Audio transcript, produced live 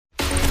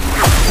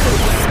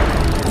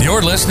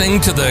You're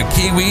listening to the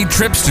Kiwi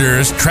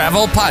Tripsters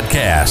Travel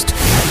Podcast,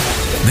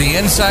 the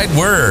inside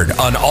word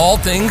on all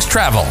things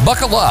travel.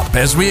 Buckle up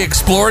as we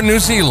explore New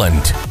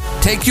Zealand,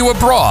 take you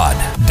abroad,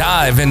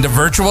 dive into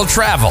virtual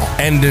travel,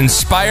 and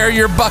inspire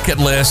your bucket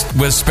list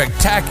with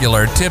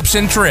spectacular tips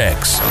and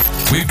tricks.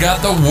 We've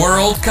got the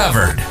world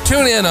covered.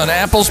 Tune in on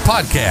Apple's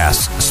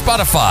podcasts,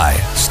 Spotify,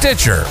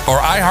 Stitcher, or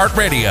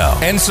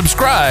iHeartRadio, and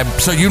subscribe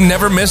so you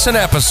never miss an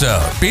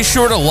episode. Be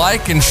sure to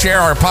like and share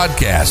our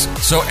podcast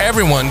so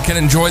everyone can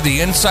enjoy the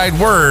inside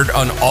word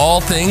on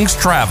all things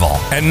travel.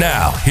 And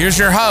now, here's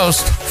your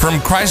host from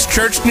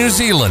Christchurch, New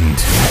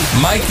Zealand,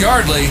 Mike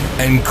Yardley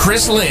and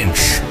Chris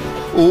Lynch.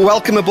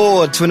 Welcome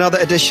aboard to another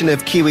edition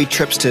of Kiwi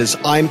Tripsters.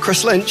 I'm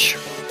Chris Lynch.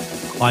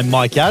 I'm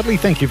Mike Yardley.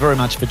 Thank you very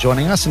much for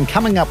joining us. And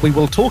coming up, we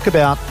will talk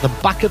about the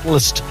bucket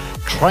list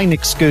train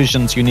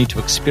excursions you need to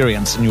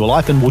experience in your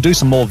life, and we'll do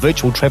some more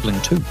virtual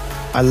travelling too.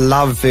 I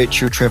love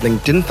virtual travelling.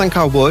 Didn't think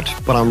I would,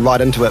 but I'm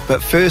right into it.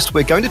 But first,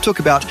 we're going to talk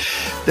about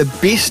the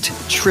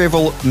best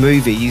travel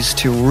movies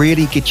to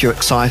really get you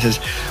excited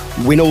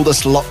when all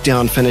this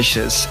lockdown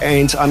finishes.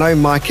 And I know,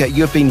 Mike,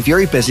 you've been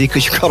very busy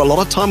because you've got a lot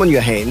of time on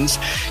your hands.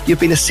 You've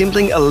been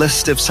assembling a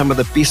list of some of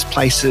the best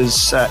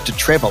places to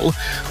travel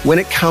when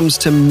it comes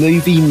to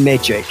movie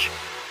magic.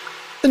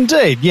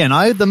 Indeed,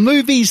 the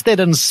movies that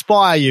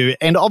inspire you,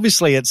 and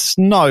obviously it's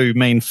no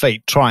mean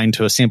feat trying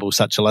to assemble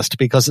such a list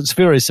because it's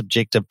very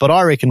subjective, but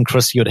I reckon,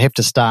 Chris, you'd have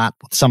to start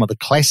with some of the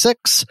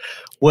classics,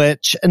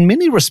 which in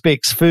many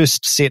respects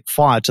first set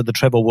fire to the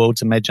travel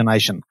world's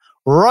imagination.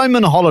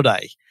 Roman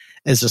Holiday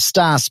is a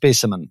star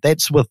specimen.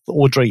 That's with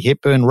Audrey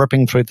Hepburn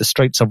ripping through the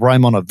streets of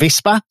Rome on a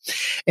Vespa.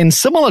 And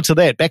similar to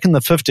that, back in the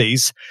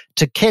 50s,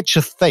 To Catch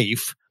a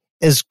Thief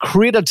is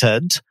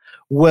credited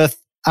with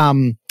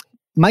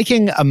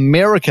making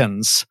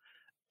Americans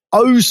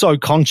so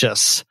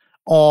conscious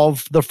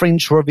of the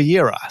French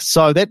Riviera.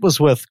 So that was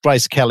with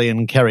Grace Kelly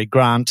and Cary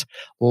Grant,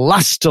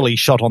 lustily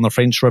shot on the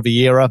French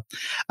Riviera.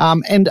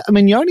 And I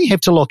mean, you only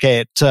have to look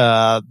at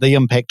the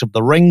impact of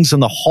The Rings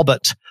and The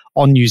Hobbit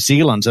on New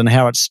Zealand and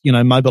how it's,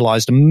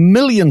 mobilized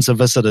millions of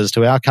visitors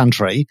to our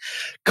country,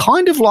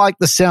 kind of like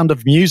The Sound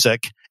of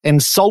Music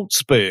and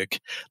Salzburg.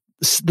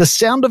 The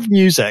Sound of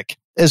Music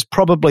is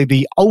probably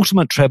the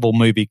ultimate travel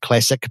movie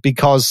classic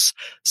because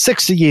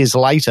 60 years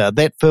later,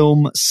 that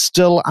film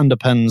still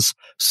underpins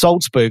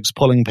Salzburg's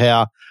pulling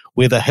power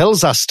where the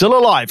hills are still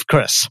alive,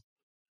 Chris.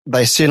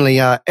 They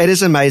certainly are. It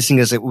is amazing,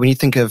 is it, when you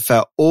think of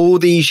all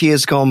these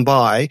years gone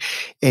by,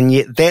 and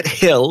yet that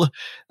hill,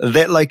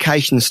 that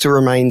location still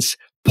remains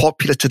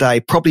popular today,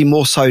 probably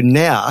more so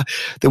now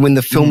than when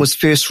the film was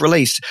first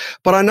released.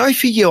 But I know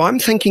for you, I'm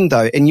thinking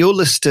though, in your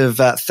list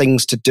of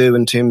things to do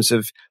in terms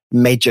of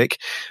magic,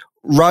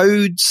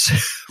 road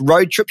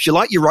trips. You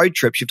like your road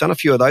trips. You've done a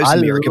few of those in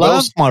America. I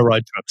love my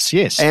road trips,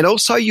 yes. And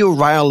also your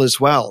rail as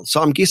well.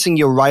 So I'm guessing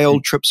your rail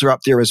trips are up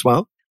there as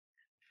well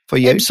for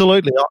you?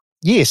 Absolutely.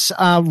 Yes.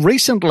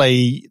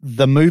 Recently,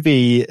 the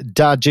movie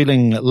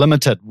Darjeeling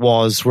Limited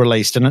was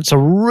released, and it's a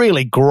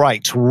really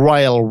great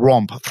rail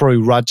romp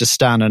through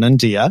Rajasthan and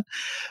India.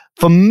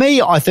 For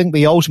me, I think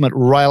the ultimate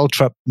rail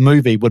trip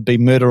movie would be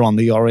Murder on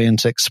the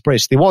Orient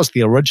Express. There was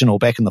the original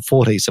back in the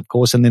 40s, of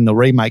course, and then the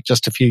remake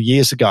just a few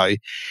years ago.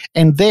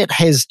 And that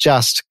has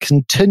just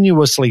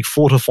continuously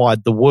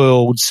fortified the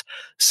world's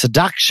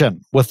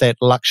seduction with that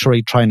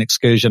luxury train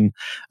excursion,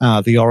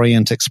 the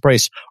Orient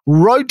Express.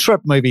 Road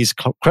trip movies,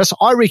 Chris,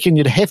 I reckon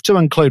you'd have to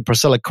include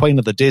Priscilla, Queen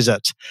of the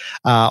Desert,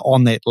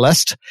 on that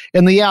list.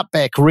 And the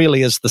Outback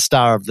really is the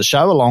star of the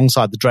show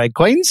alongside the drag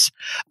queens.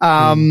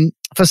 The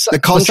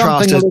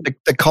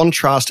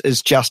contrast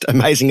is just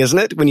amazing, isn't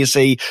it? When you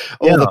see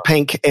all the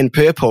pink and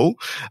purple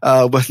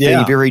with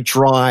the very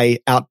dry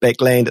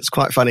outback land, it's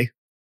quite funny.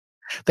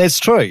 That's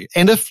true.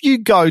 And if you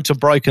go to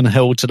Broken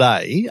Hill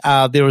today,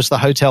 there is the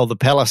Hotel, the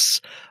Palace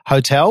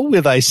Hotel,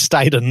 where they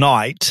stayed a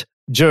night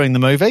during the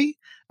movie.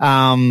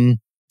 And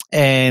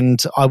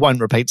I won't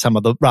repeat some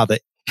of the rather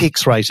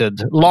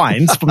X-rated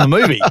lines from the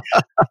movie.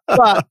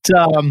 But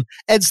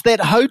it's that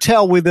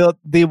hotel where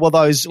there were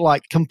those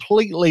like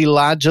completely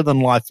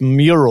larger-than-life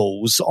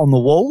murals on the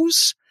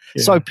walls.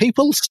 Yeah. So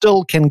people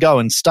still can go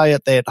and stay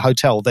at that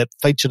hotel that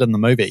featured in the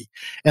movie.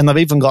 And they've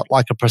even got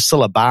like a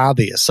Priscilla bar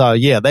there. So,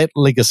 yeah, that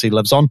legacy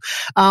lives on.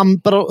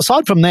 But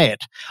aside from that,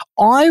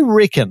 I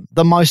reckon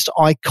the most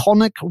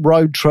iconic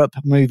road trip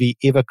movie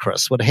ever,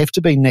 Chris, would have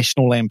to be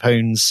National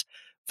Lampoon's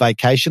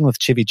Vacation with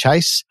Chevy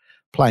Chase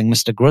playing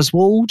Mr.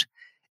 Griswold.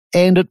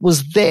 And it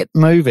was that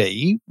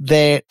movie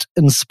that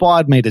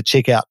inspired me to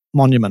check out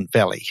Monument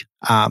Valley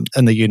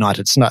in the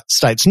United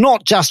States.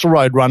 Not just a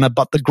Roadrunner,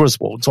 but the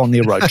Griswolds on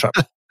their road trip.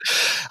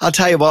 I'll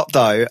tell you what,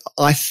 though,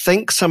 I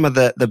think some of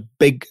the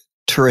big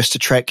tourist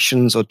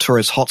attractions or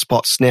tourist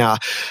hotspots now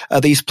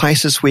are these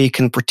places where you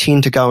can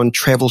pretend to go and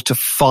travel to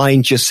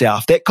find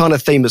yourself. That kind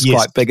of theme is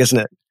quite big, isn't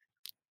it?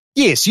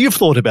 Yes, you've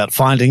thought about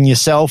finding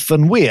yourself,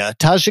 and where?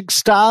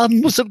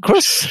 Tajikistan, was it,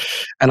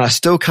 Chris? And I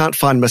still can't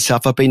find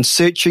myself. I've been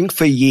searching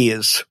for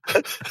years.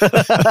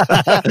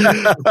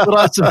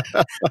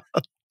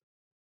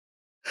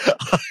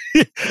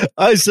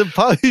 I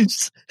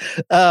suppose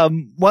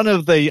one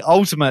of the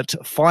ultimate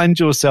find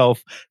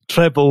yourself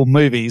travel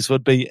movies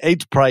would be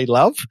Eat, Pray,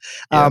 Love.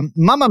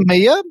 Mamma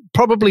Mia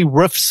probably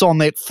riffs on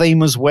that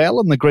theme as well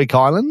in the Greek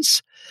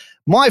islands.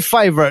 My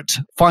favourite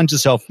find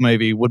yourself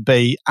movie would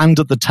be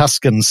Under the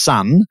Tuscan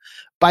Sun,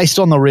 based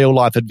on the real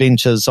life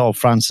adventures of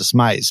Frances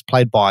Mays,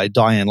 played by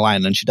Diane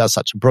Lane, and she does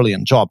such a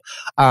brilliant job.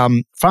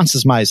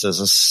 Frances Mays is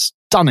a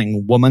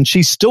stunning woman.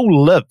 She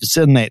still lives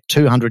in that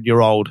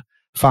 200-year-old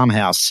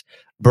farmhouse,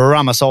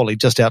 Bramisoli,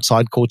 just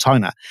outside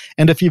Cortona.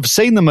 And if you've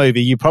seen the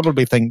movie, you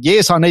probably think,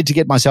 yes, I need to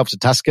get myself to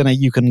Tuscany.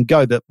 You can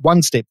go that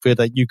one step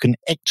further. You can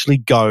actually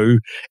go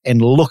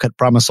and look at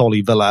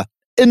Bramisoli Villa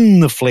in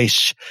the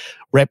flesh,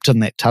 wrapped in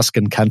that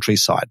Tuscan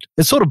countryside.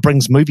 It sort of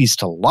brings movies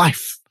to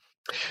life.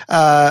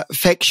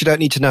 Facts you don't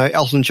need to know.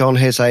 Elton John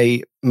has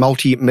a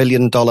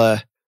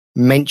multi-million-dollar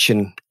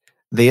mansion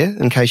there,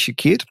 in case you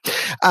cared.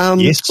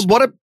 Yes.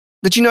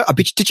 Did you know?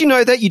 Did you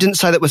know that? You didn't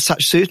say that with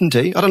such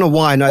certainty. I don't know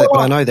why I know that, but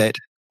I know that.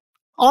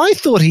 I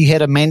thought he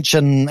had a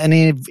mansion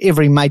in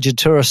every major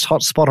tourist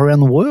hotspot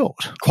around the world.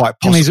 Quite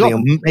possibly.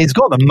 He's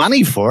got the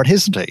money for it,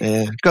 hasn't he?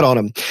 Yeah, good on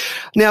him.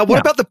 Now, what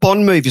about the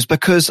Bond movies?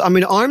 Because, I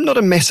mean, I'm not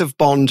a massive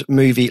Bond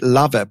movie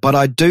lover, but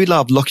I do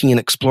love looking and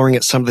exploring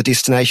at some of the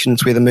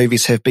destinations where the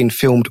movies have been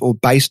filmed or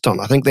based on.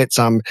 I think that's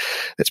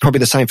probably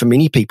the same for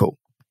many people.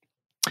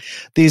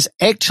 There's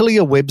actually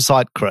a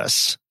website,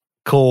 Chris,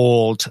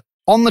 called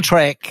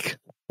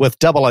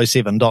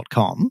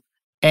onthetrackwith007.com.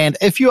 And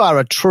if you are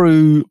a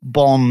true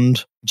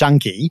Bond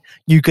junkie,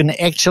 you can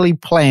actually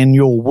plan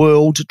your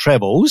world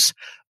travels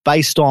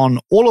based on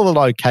all of the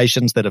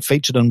locations that are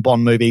featured in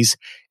Bond movies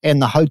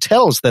and the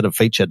hotels that are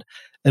featured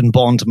in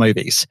Bond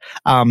movies.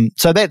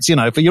 So that's,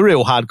 for your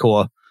real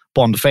hardcore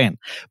Bond fan.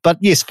 But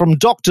yes, from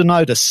Dr.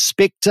 No to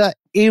Spectre,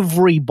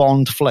 every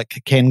Bond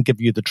flick can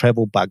give you the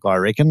travel bug, I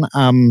reckon.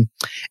 And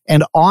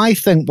I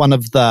think one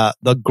of the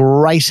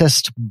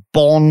greatest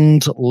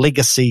Bond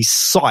legacy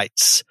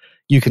sites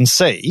you can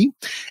see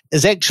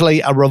is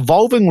actually a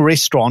revolving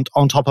restaurant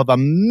on top of a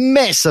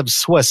massive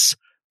Swiss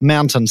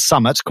mountain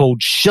summit called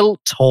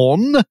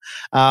Schilthorn.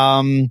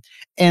 And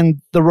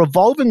the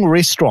revolving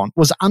restaurant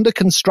was under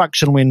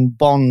construction when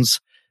Bond's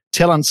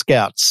talent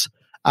scouts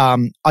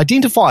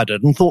identified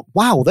it and thought,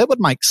 wow, that would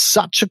make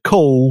such a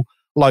cool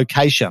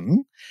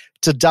location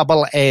to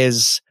double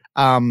as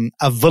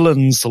a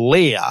villain's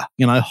lair,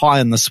 high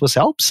in the Swiss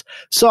Alps.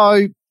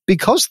 So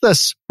because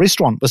this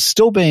restaurant was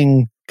still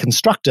being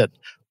constructed,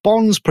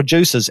 Bond's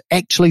producers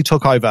actually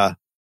took over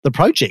the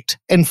project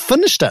and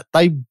finished it.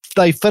 They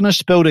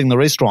finished building the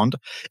restaurant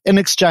in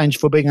exchange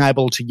for being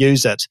able to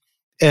use it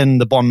in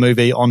the Bond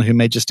movie on Her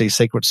Majesty's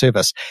Secret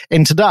Service.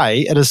 And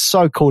today, it is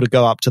so cool to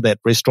go up to that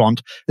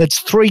restaurant. It's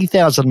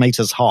 3,000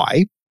 meters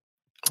high.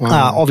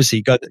 Wow.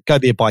 Obviously, go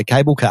there by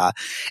cable car.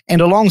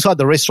 And alongside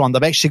the restaurant,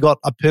 they've actually got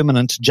a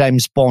permanent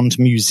James Bond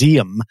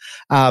museum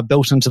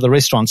built into the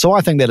restaurant. So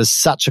I think that is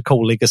such a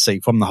cool legacy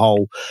from the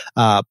whole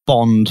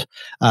Bond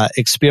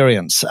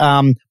experience.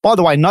 By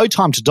the way, No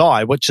Time to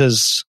Die, which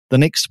is the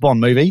next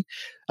Bond movie,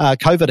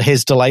 COVID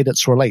has delayed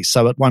its release,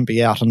 so it won't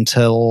be out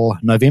until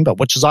November,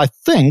 which is, I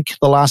think,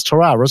 the last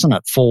hurrah, isn't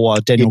it, for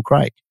Daniel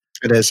Craig?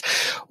 It is.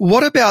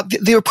 What about,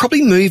 there are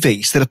probably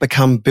movies that have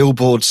become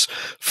billboards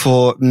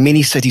for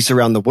many cities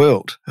around the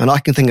world. And I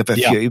can think of a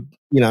few,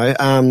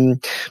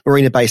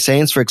 Marina Bay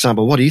Sands, for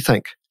example. What do you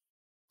think?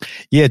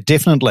 Yeah,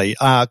 definitely.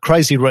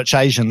 Crazy Rich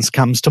Asians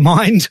comes to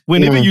mind.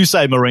 Whenever you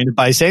say Marina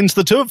Bay Sands,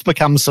 the two have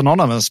become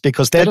synonymous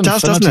because that it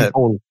does, doesn't it?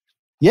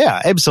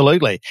 Yeah,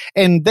 absolutely.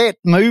 And that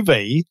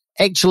movie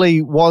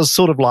actually was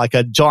sort of like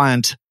a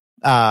giant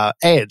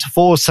ad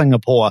for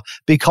Singapore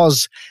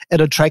because it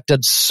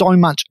attracted so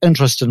much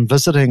interest in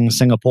visiting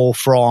Singapore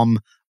from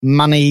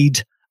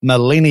moneyed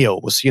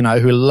millennials,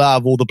 who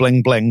love all the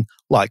bling bling,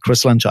 like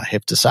Chris Lynch, I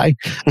have to say.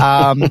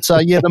 So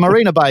yeah, the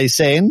Marina Bay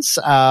Sands,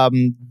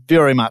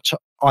 very much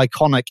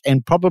iconic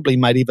and probably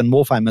made even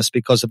more famous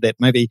because of that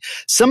movie.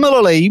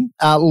 Similarly,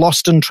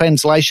 Lost in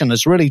Translation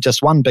is really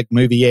just one big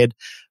movie ad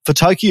for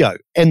Tokyo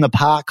and the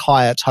Park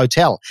Hyatt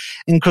Hotel.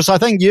 And Chris, I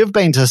think you've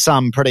been to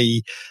some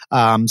pretty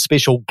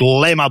special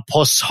glamour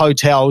puss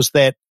hotels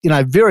that,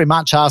 very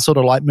much are sort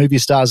of like movie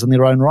stars in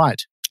their own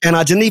right. And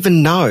I didn't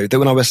even know that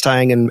when I was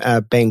staying in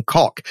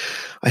Bangkok,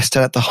 I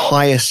stayed at the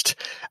highest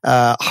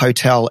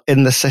hotel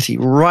in the city,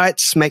 right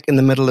smack in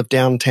the middle of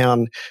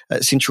downtown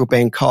central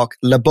Bangkok,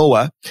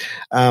 Labuan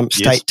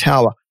State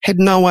Tower. Had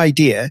no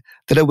idea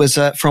that it was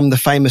from the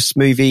famous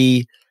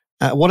movie,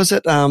 what is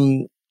it?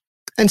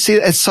 And see,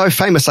 it's so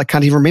famous, I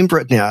can't even remember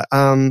it now.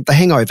 The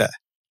Hangover.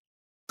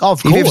 Oh,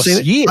 of course,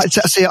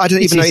 yes. See, I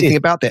didn't even know anything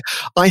about that.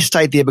 I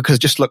stayed there because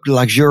it just looked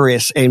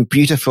luxurious and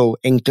beautiful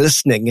and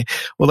glistening,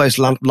 all those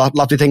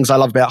lovely things I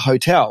love about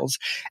hotels.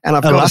 And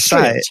I've got to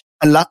say,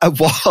 it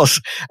was.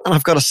 And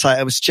I've got to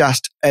say,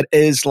 it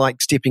is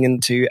like stepping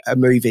into a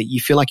movie. You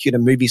feel like you're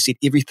in a movie set.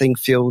 Everything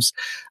feels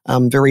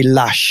very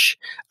lush,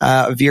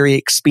 very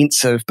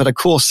expensive. But of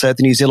course, the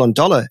New Zealand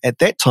dollar at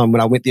that time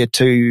when I went there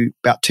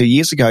about 2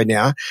 years ago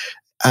now,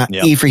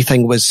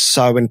 Everything was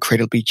so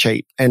incredibly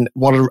cheap. And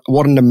what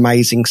an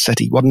amazing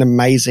city. What an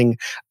amazing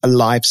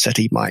alive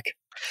city, Mike.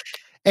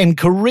 And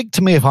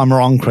correct me if I'm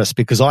wrong, Chris,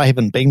 because I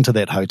haven't been to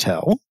that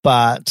hotel,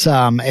 but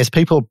as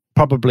people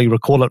probably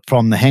recall it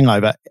from The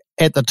Hangover,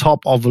 at the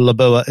top of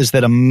Labua is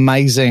that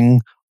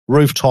amazing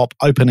rooftop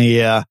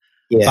open-air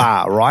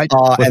bar, right?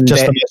 With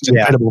just the most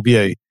incredible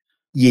view.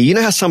 Yeah, you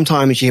know how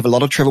sometimes you have a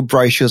lot of travel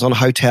brochures on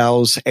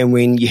hotels, and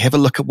when you have a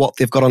look at what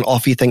they've got on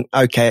offer, you think,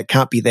 okay, it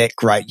can't be that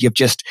great.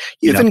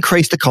 You've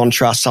increased the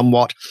contrast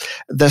somewhat.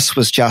 This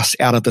was just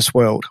out of this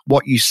world.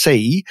 What you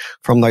see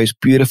from those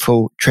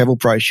beautiful travel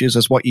brochures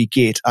is what you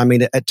get. I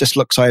mean, it just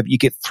looks over. You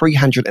get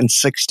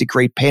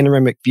 360-degree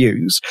panoramic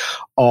views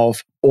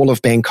of all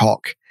of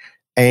Bangkok.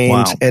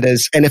 And it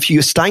is, and if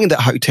you're staying in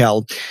that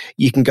hotel,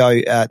 you can go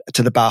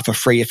to the bar for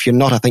free. If you're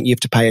not, I think you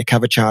have to pay a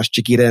cover charge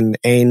to get in.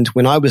 And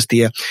when I was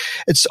there,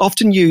 it's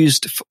often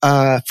used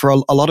for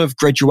a lot of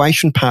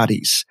graduation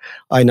parties,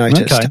 I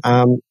noticed.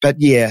 Okay. But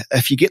yeah,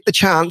 if you get the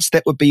chance,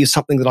 that would be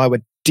something that I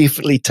would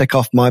definitely tick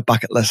off my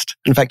bucket list.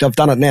 In fact, I've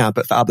done it now,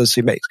 but for others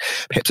who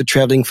perhaps are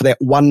traveling for that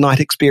one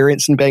night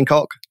experience in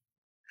Bangkok.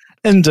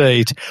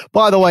 Indeed.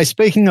 By the way,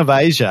 speaking of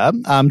Asia,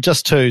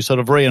 just to sort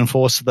of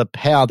reinforce the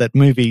power that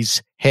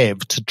movies have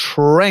to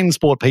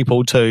transport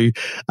people to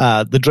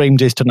the dream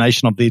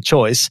destination of their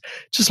choice,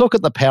 just look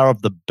at the power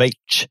of The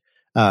Beach,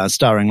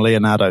 starring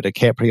Leonardo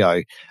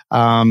DiCaprio,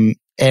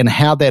 and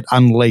how that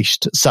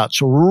unleashed such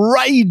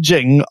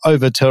raging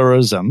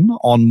over-tourism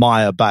on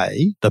Maya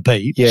Bay, the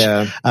beach,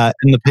 in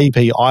the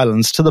PP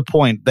Islands, to the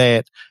point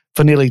that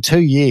for nearly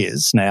 2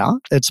 years now,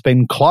 it's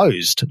been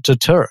closed to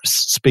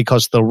tourists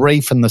because the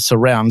reef and the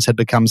surrounds had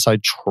become so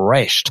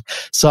trashed.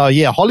 So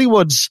yeah,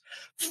 Hollywood's,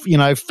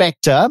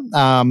 factor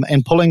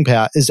and pulling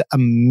power is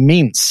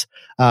immense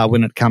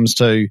when it comes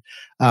to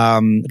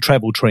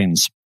travel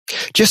trends.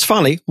 Just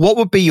finally, what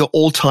would be your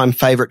all-time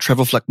favorite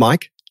travel flick,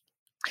 Mike?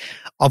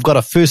 I've got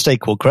a first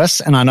equal,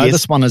 Chris, and I know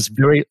this one is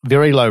very,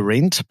 very low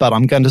rent, but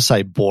I'm going to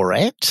say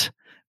Borat,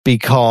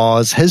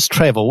 because his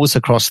travels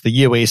across the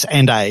US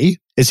and A,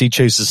 as he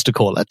chooses to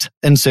call it,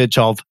 in search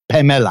of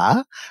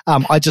Pamela,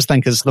 I just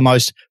think is the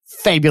most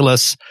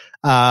fabulous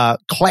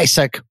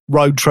classic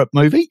road trip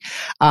movie.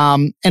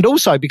 And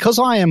also because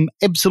I am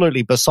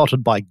absolutely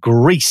besotted by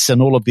Greece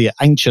and all of their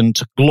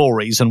ancient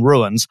glories and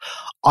ruins,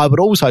 I would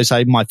also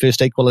say my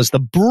first equal is the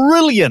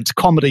brilliant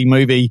comedy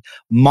movie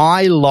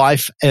My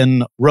Life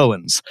in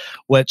Ruins,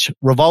 which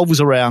revolves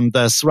around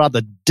this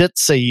rather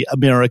ditzy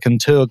American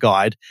tour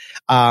guide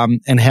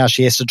and how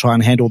she has to try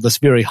and handle this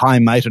very high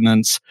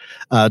maintenance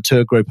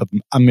tour group of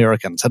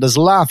Americans. It is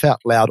laugh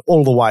out loud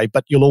all the way,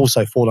 but you'll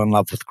also fall in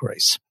love with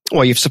Greece.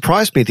 Well, you've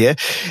surprised me there.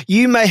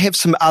 You may have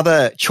some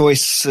other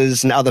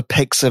choices and other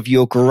picks of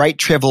your great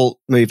travel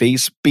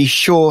movies. Be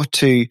sure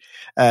to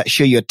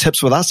share your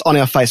tips with us on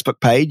our Facebook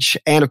page,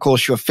 and of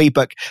course your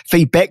feedback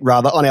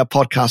on our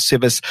podcast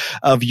service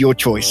of your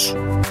choice.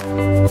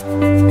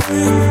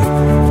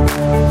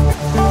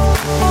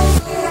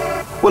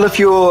 Well, if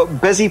you're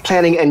busy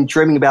planning and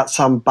dreaming about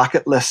some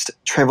bucket list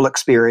travel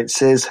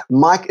experiences,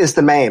 Mike is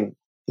the man.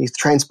 He's the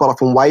transporter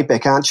from way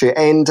back, aren't you?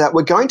 And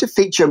we're going to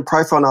feature and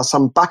profile now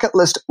some bucket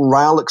list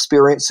rail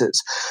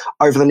experiences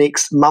over the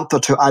next month or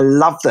two. I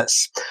love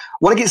this. I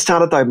want to get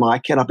started though,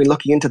 Mike, and I've been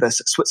looking into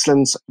this.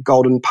 Switzerland's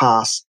Golden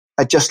Pass.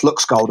 It just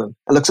looks golden.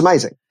 It looks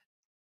amazing.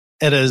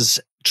 It is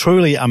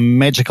truly a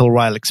magical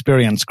rail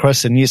experience,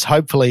 Chris. And yes,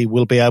 hopefully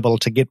we'll be able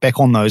to get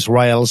back on those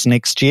rails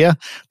next year.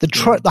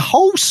 The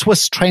whole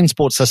Swiss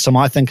transport system,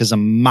 I think, is a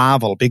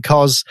marvel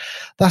because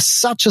they're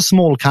such a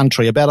small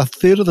country, about a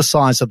third of the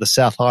size of the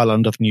South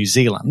Island of New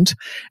Zealand.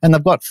 And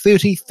they've got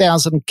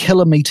 30,000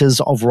 kilometres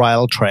of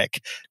rail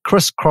track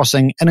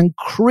crisscrossing an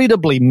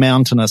incredibly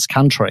mountainous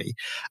country.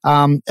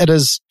 It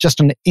is just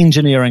an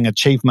engineering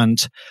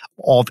achievement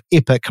of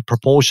epic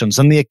proportions.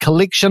 And their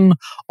collection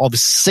of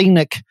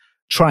scenic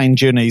train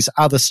journeys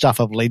are the stuff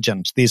of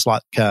legend. There's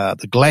like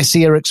the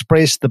Glacier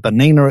Express, the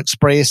Bernina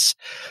Express,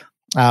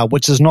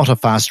 which is not a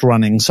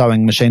fast-running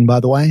sewing machine, by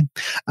the way,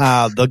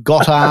 the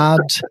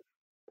Gotthard,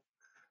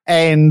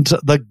 and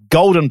the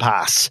Golden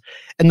Pass.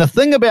 And the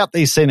thing about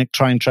these scenic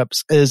train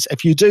trips is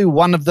if you do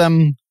one of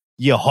them,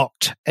 you're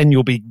hooked, and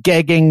you'll be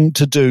gagging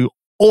to do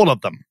all of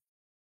them.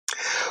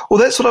 Well,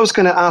 that's what I was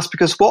going to ask,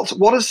 because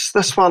what is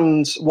this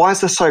one's, why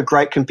is this so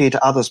great compared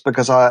to others?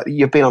 Because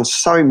you've been on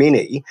so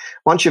many.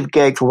 Once you've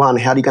gagged for one,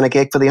 how are you going to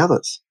gag for the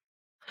others?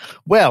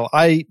 Well,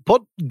 I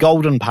put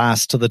Golden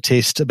Pass to the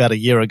test about a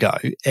year ago,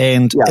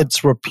 and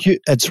it's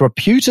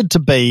reputed to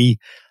be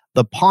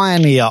the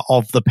pioneer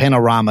of the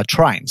panorama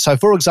train. So,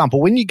 for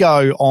example, when you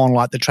go on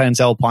like the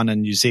Transalpine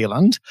in New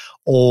Zealand,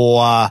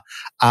 or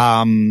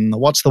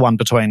what's the one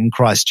between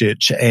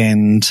Christchurch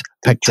and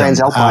Picton?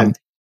 Transalpine.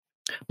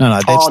 No,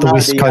 that's the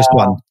West Coast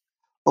one.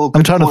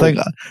 I'm trying to think.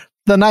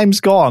 The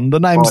name's gone. The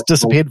name's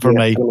disappeared from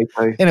me.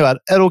 Anyway,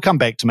 it'll come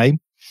back to me.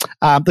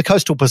 The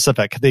Coastal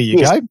Pacific. There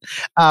you go.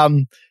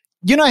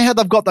 you know how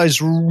they've got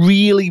those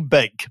really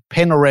big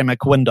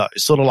panoramic windows,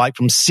 sort of like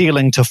from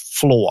ceiling to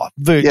floor,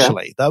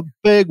 virtually. Yeah. They're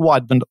big,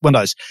 wide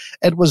windows.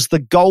 It was the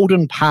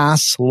Golden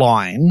Pass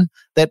line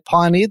that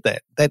pioneered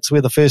that. That's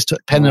where the first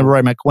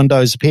panoramic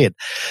windows appeared.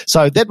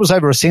 So that was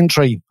over a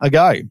century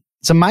ago.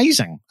 It's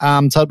amazing.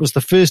 So it was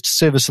the first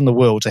service in the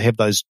world to have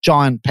those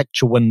giant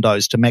picture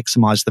windows to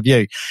maximize the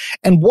view.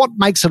 And what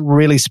makes it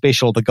really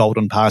special, the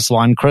Golden Pass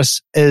line,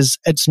 Chris, is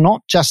it's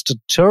not just a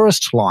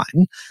tourist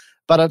line,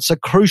 but it's a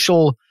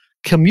crucial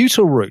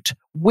commuter route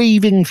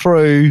weaving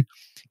through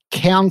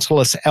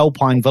countless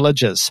alpine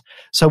villages.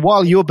 So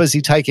while you're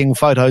busy taking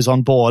photos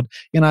on board,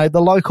 you know,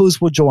 the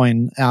locals will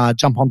jump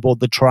on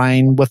board the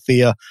train with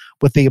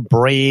their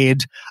bread,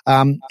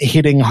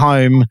 heading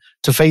home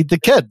to feed the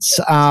kids.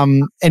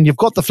 And you've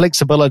got the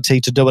flexibility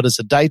to do it as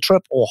a day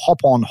trip or hop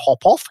on,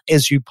 hop off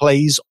as you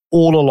please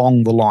all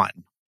along the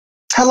line.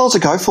 How long does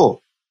it go for?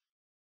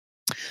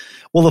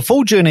 Well, the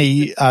full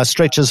journey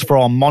stretches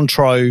from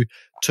Montreux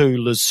to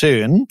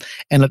Lucerne,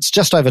 and it's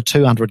just over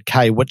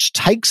 200k, which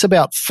takes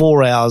about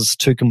 4 hours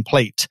to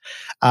complete.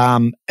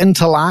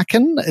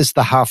 Interlaken is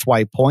the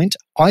halfway point.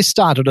 I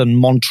started in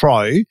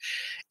Montreux,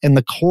 and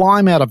the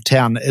climb out of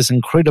town is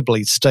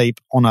incredibly steep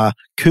on a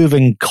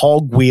curving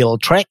cogwheel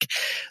track.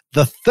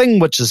 The thing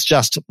which is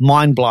just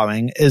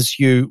mind-blowing is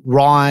you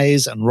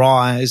rise and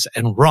rise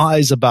and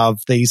rise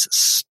above these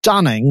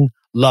stunning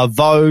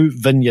Lavaux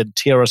vineyard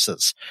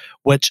terraces,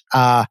 which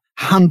are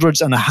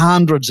hundreds and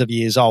hundreds of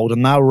years old,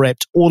 and they're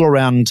wrapped all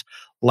around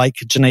Lake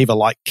Geneva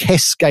like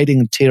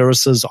cascading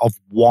terraces of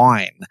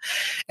wine.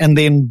 And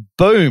then,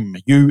 boom,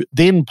 you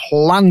then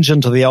plunge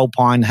into the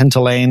alpine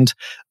hinterland,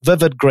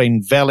 vivid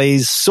green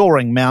valleys,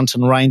 soaring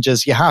mountain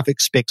ranges. You half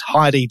expect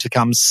Heidi to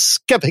come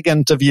skipping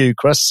into view,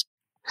 Chris.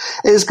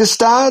 Is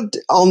Gstaad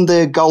on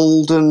the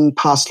Golden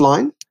Pass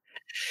line?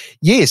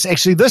 Yes,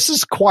 actually, this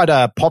is quite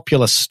a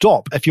popular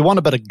stop. If you want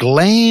a bit of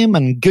glam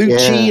and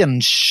Gucci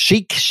and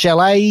chic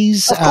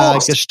chalets,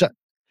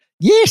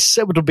 yes,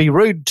 it would be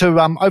rude to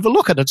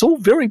overlook it. It's all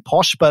very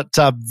posh, but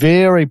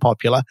very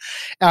popular.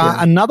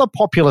 Another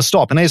popular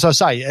stop, and as I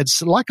say,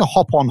 it's like a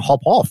hop-on,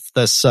 hop-off,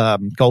 this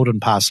Golden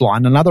Pass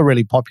line. Another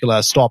really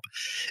popular stop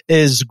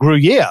is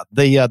Gruyere,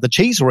 the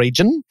cheese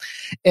region,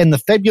 and the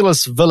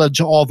fabulous village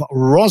of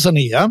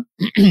Rosinier,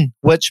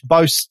 which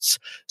boasts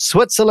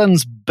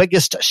Switzerland's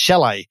biggest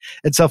chalet.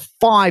 It's a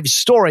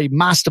 5-story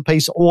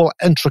masterpiece, all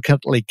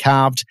intricately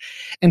carved.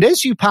 And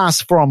as you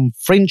pass from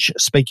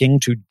French-speaking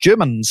to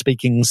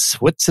German-speaking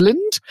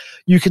Switzerland,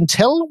 you can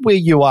tell where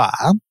you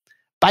are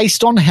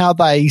based on how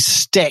they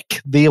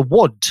stack their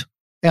wood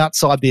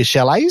outside their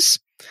chalets.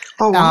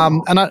 Oh,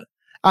 wow. And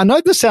I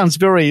know this sounds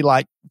very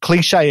like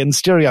cliche and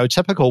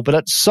stereotypical, but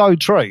it's so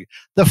true.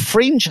 The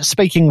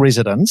French-speaking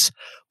residents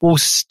will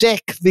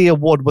stack their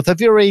wood with a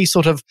very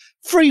sort of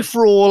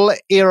free-for-all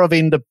air of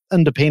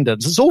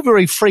independence. It's all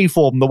very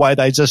free-form, the way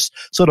they just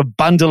sort of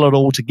bundle it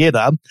all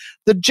together.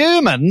 The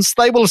Germans,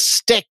 they will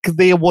stack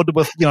their wood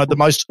with, you know, the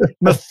most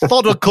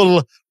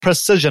methodical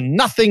precision.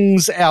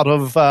 Nothing's out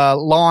of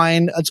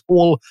line. It's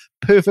all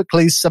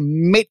perfectly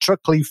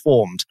symmetrically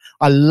formed.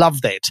 I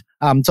love that.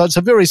 So it's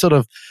a very sort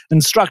of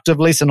instructive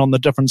lesson on the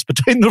difference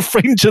between the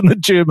French and the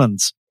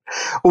Germans.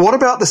 Well, what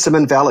about the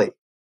Simon Valley?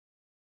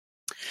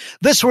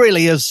 This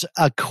really is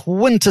a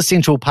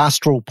quintessential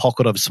pastoral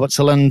pocket of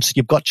Switzerland.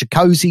 You've got your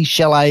cozy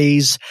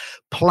chalets,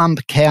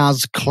 plump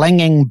cows,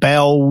 clanging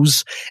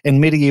bells, and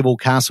medieval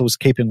castles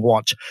keeping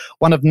watch.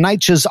 One of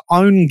nature's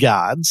own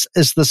guards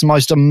is this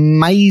most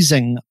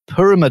amazing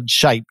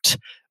pyramid-shaped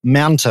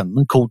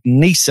mountain called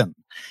Niesen.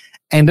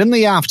 And in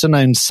the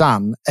afternoon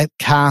sun, it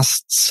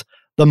casts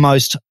the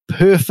most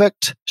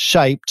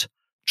perfect-shaped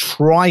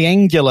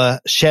triangular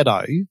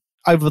shadow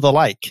over the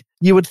lake.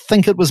 You would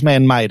think it was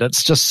man-made.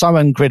 It's just so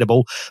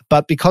incredible.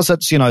 But because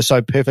it's, you know,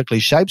 so perfectly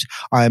shaped,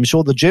 I am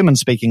sure the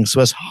German-speaking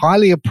Swiss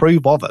highly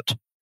approve of it.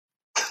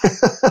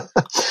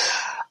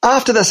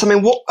 After this, I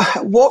mean,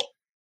 what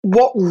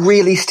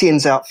really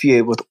stands out for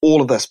you with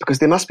all of this? Because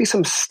there must be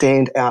some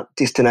standout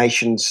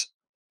destinations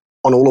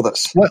on all of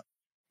this.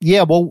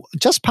 Well,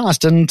 just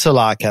past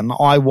Interlaken,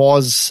 I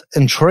was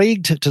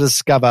intrigued to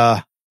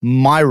discover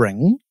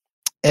Meiringen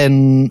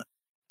in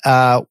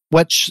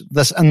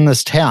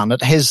this town.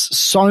 It has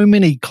so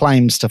many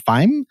claims to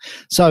fame.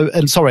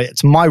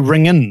 It's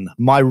Meiringen.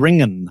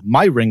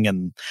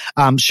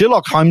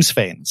 Sherlock Holmes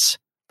fans,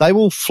 they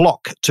will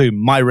flock to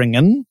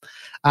Meiringen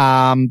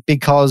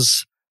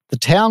because the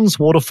town's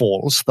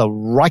waterfalls, the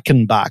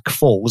Reichenbach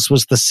Falls,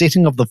 was the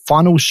setting of the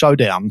final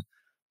showdown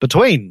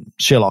between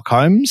Sherlock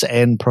Holmes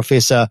and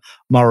Professor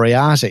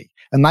Moriarty.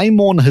 And they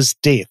mourn his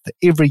death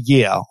every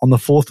year on the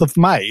 4th of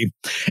May.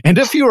 And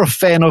if you're a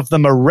fan of the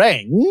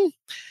meringue,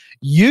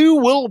 you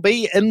will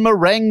be in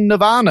meringue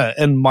nirvana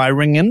in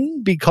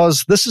Meiringen,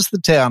 because this is the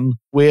town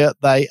where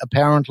they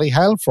apparently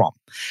hail from.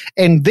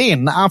 And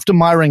then after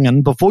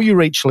Meiringen, before you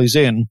reach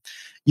Lucerne,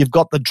 you've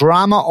got the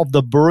drama of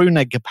the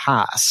Brunig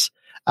Pass,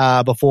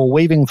 before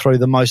weaving through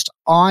the most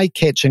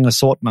eye-catching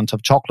assortment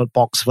of chocolate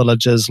box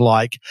villages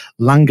like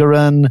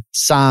Langeren,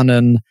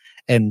 Sarnen,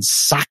 and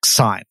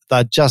Sachsen.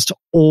 They're just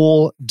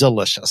all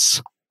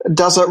delicious.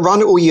 Does it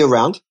run all year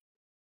round?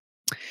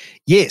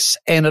 Yes,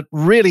 and it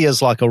really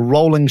is like a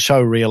rolling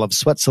show reel of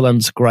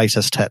Switzerland's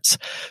greatest hits.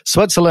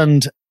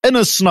 Switzerland in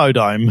a snow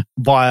dome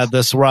via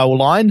this rail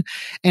line,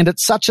 and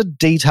it's such a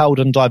detailed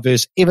and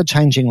diverse,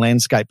 ever-changing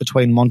landscape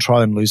between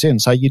Montreux and Lucerne.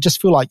 So you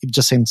just feel like you've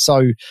just seen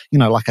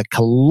like a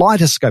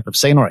kaleidoscope of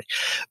scenery.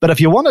 But if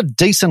you want a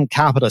decent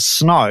carpet of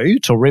snow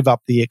to rev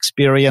up the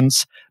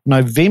experience,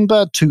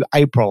 November to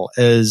April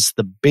is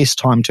the best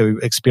time to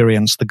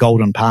experience the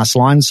Golden Pass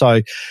line.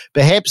 So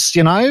perhaps,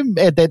 add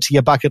that to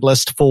your bucket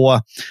list for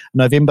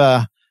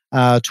November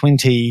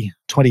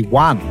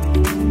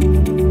 2021.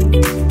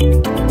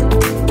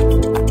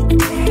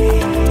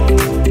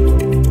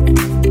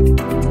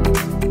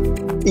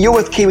 You're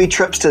with Kiwi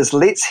Tripsters.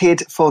 Let's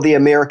head for the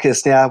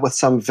Americas now with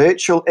some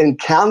virtual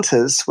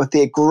encounters with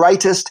their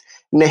greatest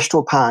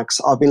national parks.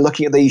 I've been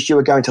looking at these. You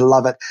are going to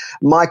love it.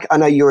 Mike, I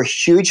know you're a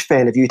huge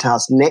fan of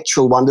Utah's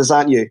natural wonders,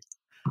 aren't you?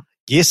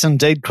 Yes,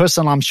 indeed, Chris,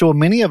 and I'm sure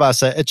many of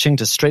us are itching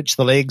to stretch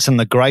the legs in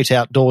the great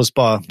outdoors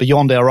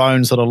beyond our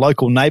own sort of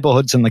local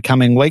neighbourhoods in the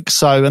coming weeks.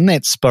 So in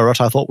that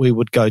spirit, I thought we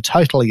would go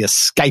totally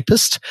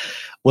escapist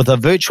with a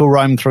virtual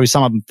roam through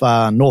some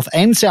of North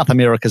and South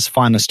America's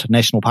finest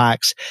national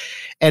parks.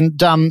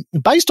 And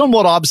based on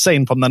what I've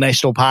seen from the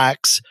national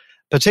parks,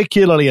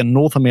 particularly in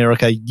North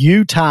America,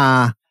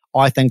 Utah,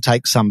 I think,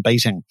 takes some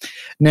beating.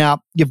 Now,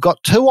 you've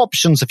got two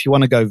options if you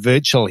want to go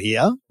virtual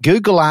here.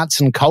 Google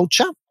Arts and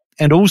Culture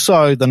and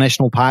also the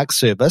National Park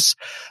Service,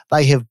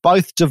 they have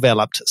both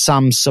developed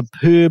some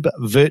superb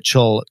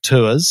virtual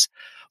tours.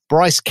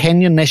 Bryce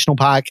Canyon National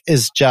Park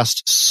is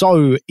just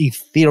so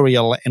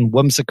ethereal and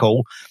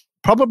whimsical,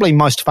 probably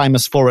most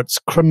famous for its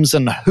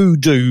crimson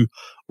hoodoo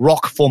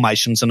rock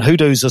formations. And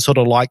hoodoos are sort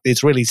of like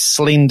these really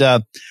slender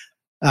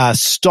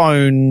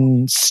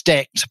stone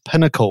stacked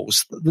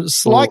pinnacles.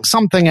 It's like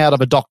something out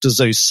of a Dr.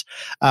 Seuss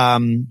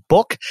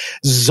book.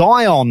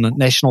 Zion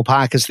National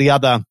Park is the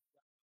other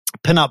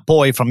pin-up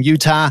boy from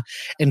Utah,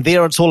 and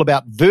there it's all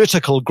about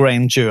vertical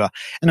grandeur.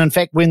 And in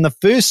fact, when the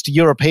first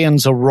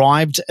Europeans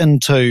arrived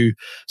into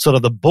sort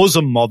of the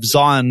bosom of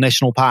Zion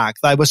National Park,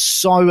 they were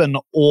so in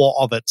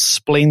awe of its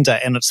splendor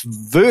and its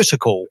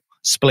vertical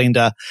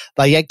splendor,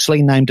 they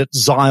actually named it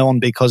Zion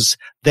because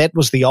that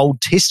was the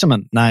Old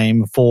Testament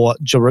name for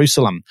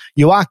Jerusalem.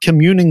 You are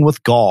communing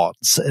with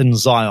gods in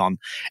Zion.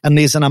 And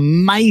there's an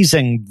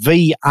amazing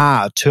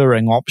VR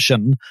touring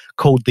option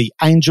called the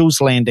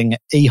Angel's Landing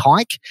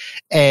e-hike.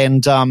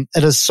 And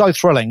it is so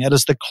thrilling. It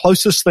is the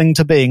closest thing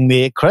to being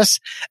there,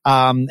 Chris.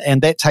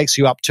 And that takes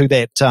you up to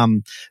that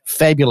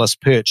fabulous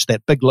perch,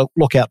 that big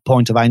lookout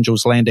point of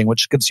Angel's Landing,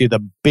 which gives you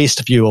the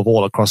best view of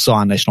all across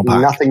Zion National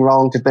Park. Nothing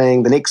wrong to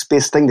being the next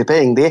best thing to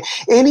being there.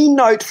 Any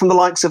note from the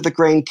likes of the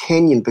Grand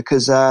Canyon?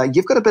 Because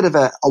you've got a bit of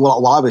I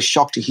was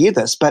shocked to hear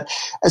this, but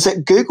is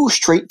it Google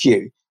Street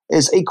View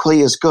is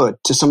equally as good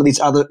to some of these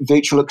other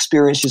virtual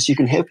experiences you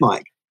can have,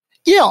 Mike?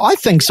 Yeah, I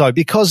think so,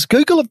 because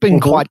Google have been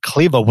quite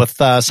clever with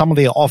some of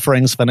their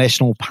offerings for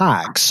national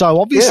parks.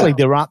 So obviously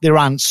there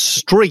aren't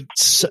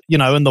streets,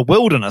 in the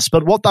wilderness,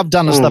 but what they've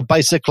done is they've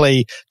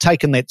basically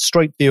taken that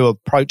street view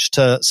approach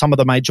to some of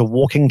the major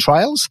walking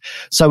trails.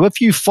 So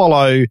if you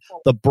follow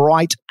the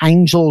Bright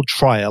Angel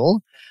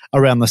Trail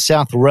around the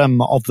south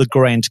rim of the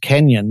Grand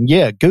Canyon,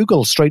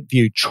 Google Street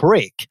View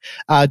Trek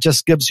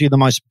just gives you the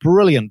most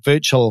brilliant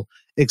virtual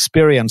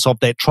experience of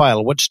that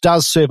trail, which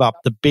does serve up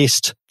the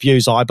best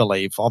views, I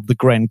believe, of the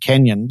Grand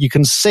Canyon. You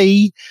can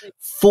see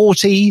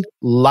 40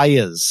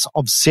 layers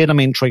of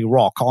sedimentary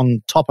rock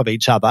on top of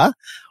each other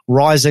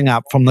rising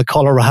up from the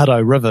Colorado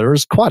River.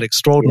 Is quite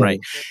extraordinary.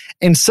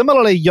 And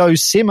similarly,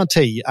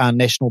 Yosemite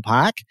National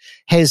Park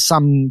has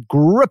some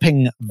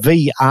gripping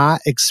VR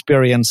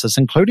experiences,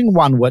 including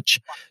one which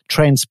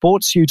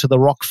transports you to the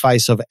rock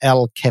face of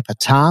El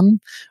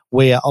Capitan,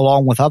 where,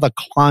 along with other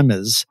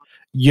climbers,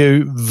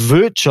 you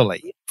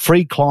virtually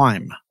free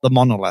climb the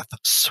monolith,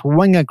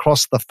 swing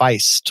across the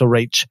face to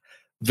reach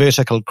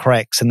vertical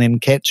cracks, and then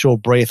catch your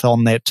breath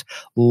on that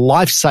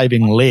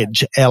life-saving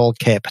ledge, El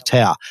Cap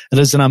Tower. It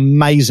is an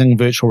amazing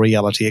virtual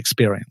reality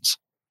experience.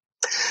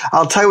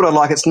 I'll tell you what I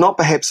like. It's not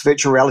perhaps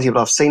virtual reality, but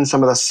I've seen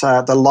some of this,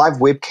 the live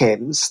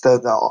webcams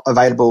that are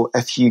available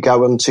if you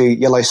go into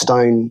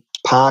Yellowstone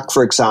Park,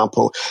 for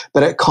example.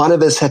 But it kind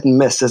of is hit and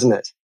miss, isn't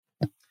it?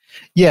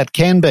 Yeah, it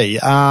can be.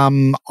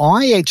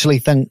 I actually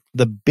think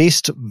the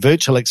best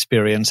virtual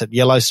experience at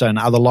Yellowstone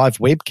are the live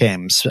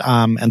webcams.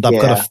 And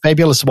they've got a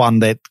fabulous one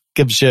that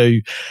gives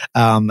you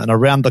an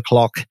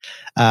around-the-clock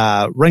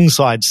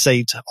ringside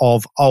seat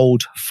of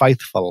Old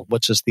Faithful,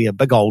 which is the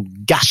big old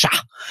gusher,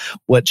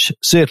 which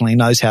certainly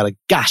knows how to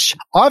gush.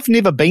 I've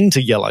never been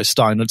to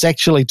Yellowstone. It's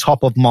actually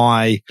top of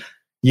my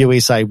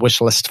USA wish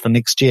list for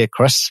next year,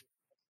 Chris.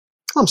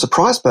 I'm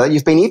surprised, but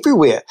you've been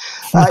everywhere.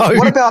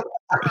 No.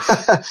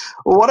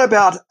 What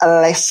about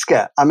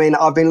Alaska? I mean,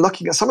 I've been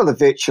looking at some of the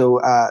virtual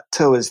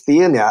tours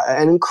there now,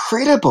 and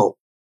incredible.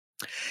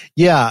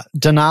 Yeah,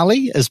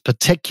 Denali is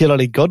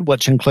particularly good,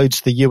 which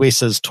includes the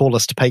US's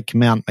tallest peak,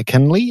 Mount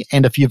McKinley.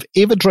 And if you've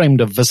ever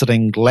dreamed of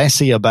visiting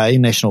Glacier Bay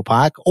National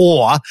Park,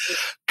 or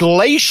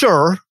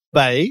Glacier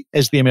Bay,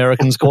 as the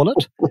Americans call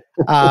it,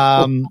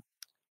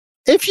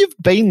 if you've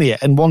been there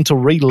and want to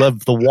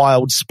relive the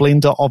wild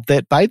splendor of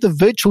that bay, the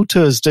virtual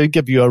tours do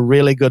give you a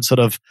really good sort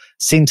of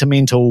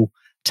sentimental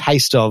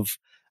taste of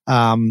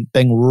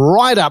being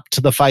right up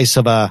to the face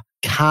of a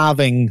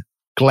carving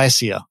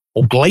glacier.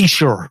 Or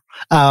glacier.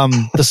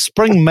 The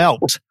spring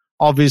melt,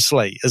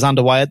 obviously, is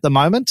underway at the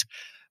moment,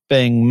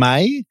 being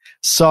May.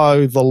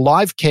 So the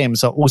live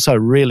cams are also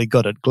really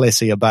good at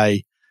Glacier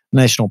Bay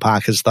National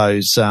Park as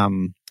those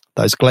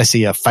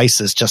glacier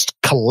faces just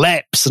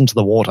collapse into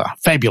the water.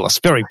 Fabulous.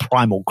 Very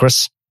primal,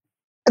 Chris.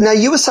 Now,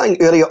 you were saying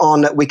earlier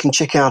on that we can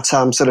check out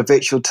sort of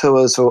virtual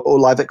tours or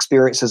live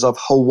experiences of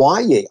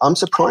Hawaii. I'm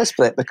surprised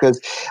by that because,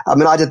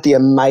 I did the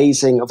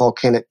amazing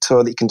volcanic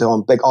tour that you can do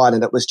on Big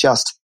Island. It was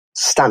just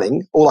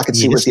stunning. All I could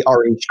see was the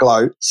orange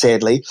glow,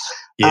 sadly.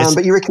 Yes.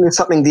 But you reckon there's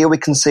something there we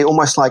can see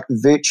almost like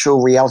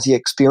virtual reality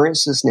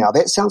experiences now.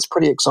 That sounds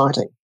pretty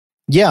exciting.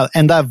 Yeah,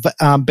 and they've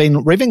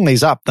been revving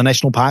these up, the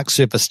National Park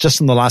Service, just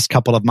in the last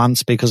couple of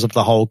months because of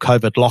the whole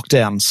COVID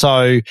lockdown.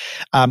 So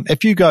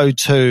if you go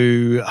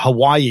to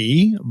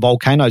Hawaii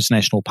Volcanoes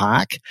National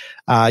Park,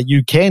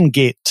 you can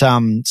get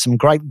some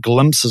great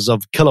glimpses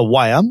of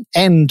Kilauea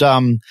and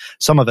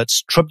some of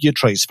its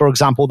tributaries. For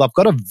example, they've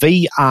got a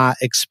VR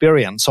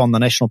experience on the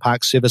National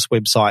Park Service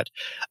website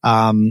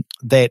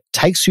that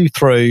takes you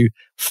through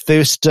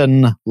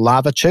Thurston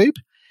Lava Tube.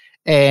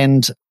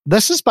 And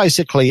this is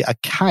basically a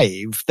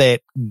cave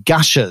that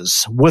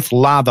gushes with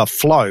lava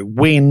flow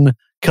when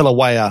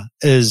Kilauea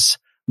is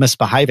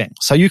misbehaving.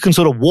 So you can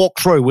sort of walk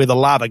through where the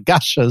lava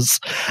gushes.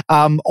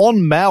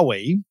 On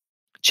Maui,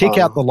 check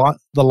out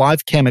the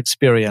live cam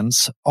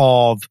experience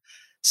of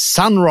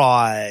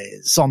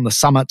sunrise on the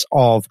summit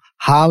of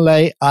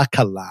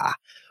Haleakala,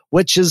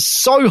 which is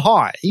so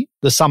high,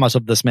 the summit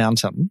of this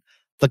mountain,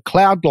 the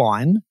cloud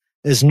line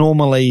is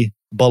normally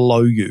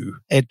below you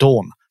at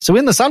dawn. So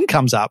when the sun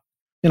comes up,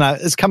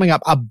 it's coming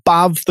up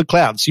above the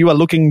clouds. You are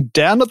looking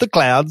down at the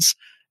clouds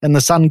and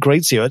the sun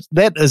greets you.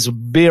 That is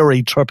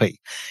very trippy.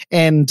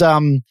 And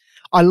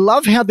I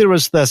love how there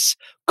is this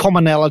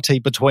commonality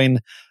between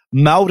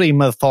Maori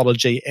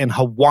mythology and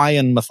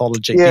Hawaiian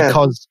mythology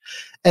because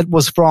it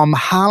was from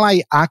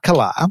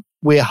Haleakala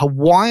where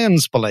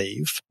Hawaiians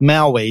believe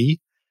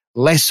Maui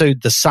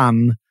lassoed the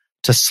sun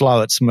to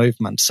slow its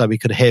movement so we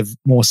could have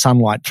more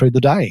sunlight through the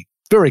day.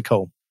 Very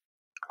cool.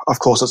 Of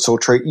course, it's all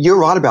true. You're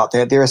right about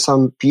that. There are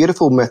some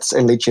beautiful myths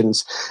and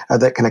legends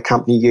that can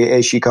accompany you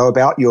as you go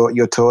about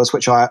your tours,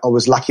 which I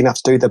was lucky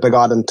enough to do the Big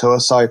Island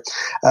tour. So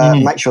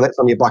make sure that's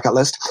on your bucket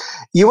list.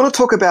 You want to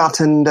talk about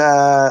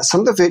some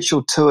of the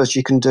virtual tours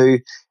you can do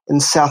in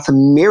South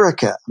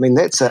America. I mean,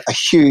 that's a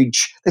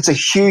huge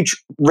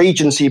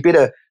region. So you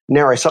better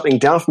narrow something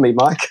down for me,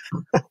 Mike.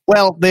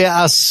 Well, there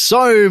are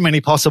so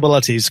many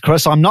possibilities,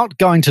 Chris. I'm not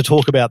going to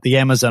talk about the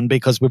Amazon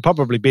because we're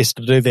probably best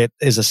to do that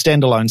as a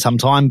standalone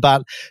sometime,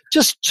 but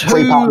just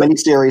 3-part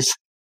miniseries.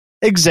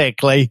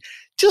 Exactly.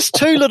 Just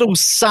two little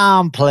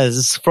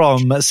samplers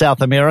from South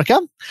America.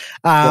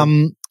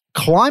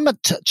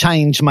 Climate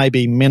change may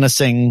be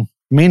menacing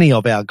many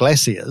of our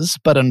glaciers,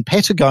 but in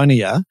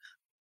Patagonia,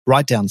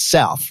 right down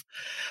south,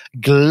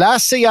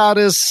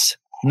 Glaciares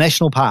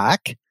National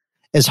Park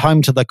is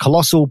home to the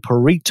colossal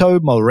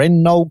Perito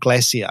Moreno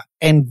Glacier,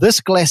 and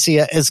this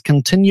glacier is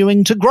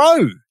continuing to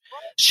grow.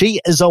 She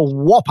is a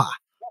whopper,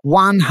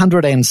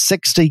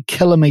 160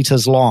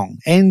 kilometers long,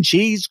 and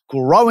she's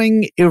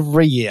growing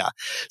every year.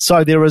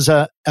 So there is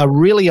a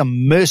really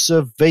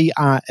immersive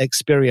VR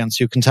experience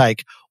you can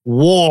take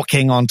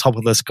walking on top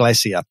of this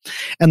glacier.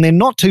 And then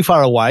not too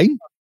far away,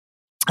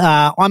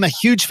 I'm a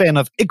huge fan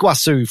of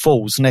Iguazu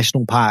Falls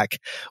National Park,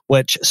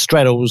 which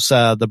straddles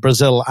the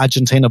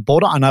Brazil-Argentina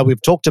border. I know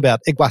we've talked about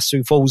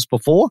Iguazu Falls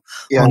before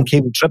on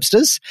Kiwi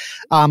Tripsters.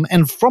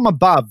 And from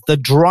above, the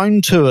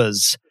drone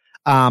tours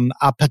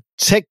are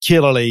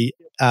particularly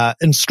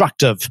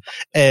instructive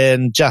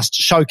in just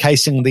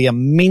showcasing the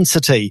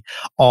immensity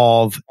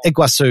of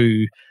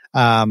Iguazu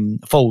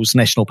Falls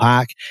National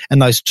Park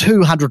and those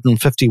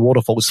 250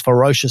 waterfalls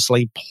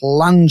ferociously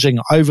plunging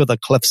over the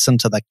cliffs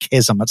into the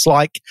chasm. It's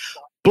like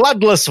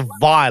bloodless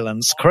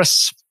violence,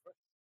 Chris.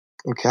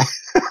 Okay.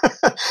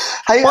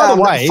 Hey, by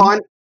the way,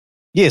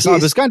 yes, I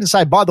was going to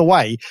say, by the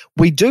way,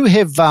 we do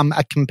have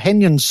a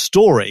companion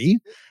story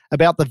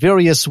about the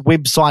various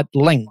website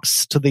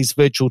links to these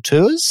virtual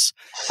tours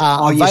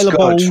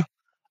available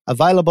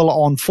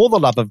on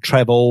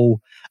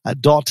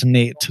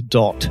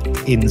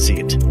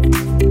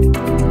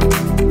fortheloveoftravel.net.nz.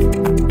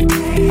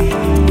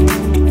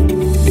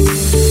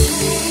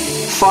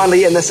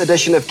 Finally, in this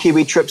edition of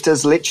Kiwi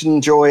Tripsters, let's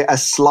enjoy a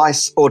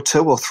slice or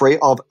two or three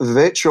of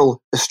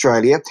virtual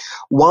Australia.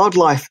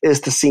 Wildlife is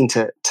the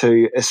centre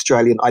to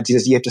Australian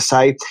ideas, you have to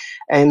say.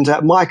 And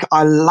Mike,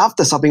 I love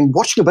this. I've been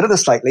watching a bit of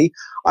this lately.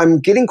 I'm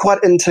getting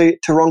quite into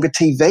Taronga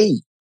TV.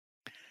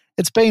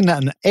 It's been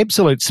an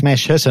absolute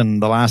smash hit in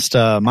the last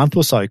month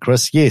or so,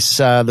 Chris. Yes,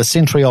 the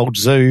Century Old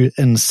Zoo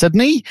in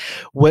Sydney,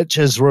 which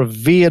is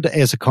revered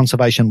as a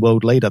conservation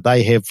world leader.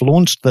 They have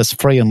launched this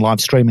free and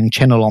live streaming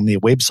channel on their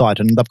website,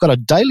 and they've got a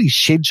daily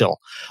schedule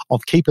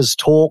of keepers'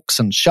 talks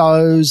and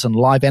shows and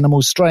live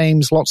animal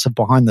streams, lots of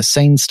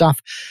behind-the-scenes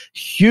stuff.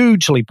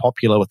 Hugely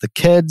popular with the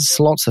kids,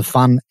 lots of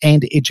fun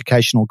and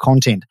educational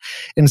content.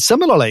 And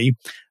similarly,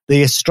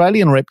 the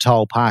Australian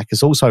Reptile Park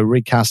has also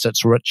recast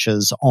its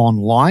riches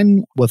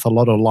online with a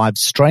lot of live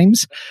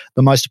streams.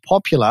 The most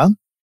popular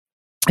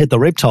at the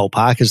Reptile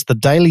Park is the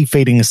daily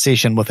feeding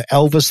session with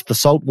Elvis the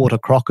saltwater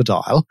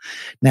crocodile.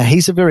 Now,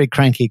 he's a very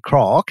cranky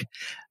croc.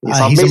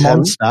 Yes, he's a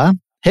monster.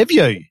 Have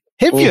you?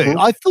 Have you?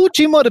 I thought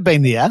you might have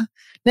been there.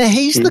 Now,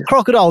 he's the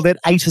crocodile that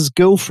ate his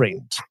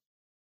girlfriend.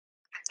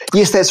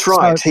 Yes, that's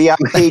right. So,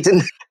 he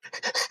didn't.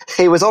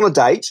 He was on a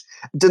date,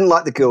 didn't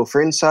like the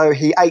girlfriend, so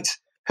he ate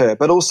her.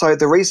 But also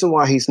the reason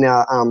why he's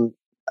now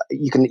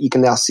you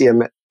can now see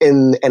him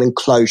in an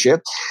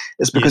enclosure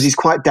is because he's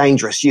quite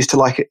dangerous. He used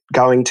to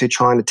going to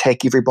try and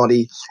attack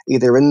everybody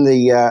either in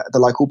the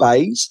local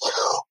bays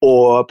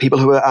or people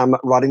who are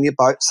riding their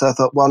boats. So I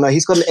thought, well, no,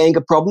 he's got an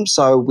anger problem,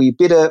 so we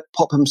better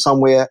pop him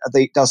somewhere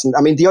that doesn't.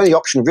 I mean, the only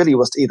option really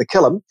was to either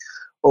kill him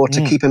or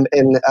to keep him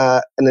in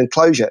an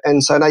enclosure.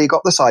 And so now you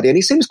got this idea, and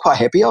he seems quite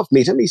happy. I've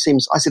met him.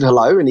 I said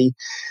hello, and he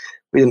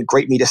didn't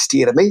greet me, just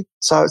stared at me.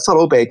 So it's not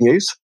all bad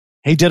news.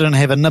 He didn't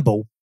have a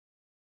nibble.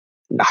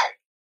 No.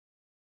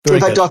 In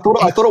fact, I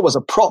thought it was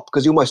a prop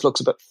because he almost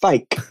looks a bit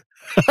fake.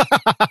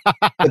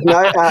 But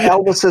no,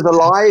 Elvis is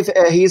alive.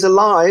 He's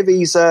alive.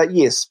 He's,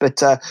 yes,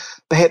 but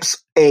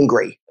perhaps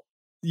angry.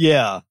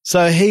 Yeah.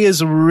 So he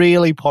is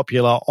really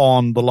popular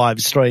on the live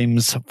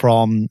streams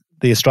from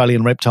the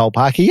Australian Reptile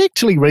Park. He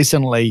actually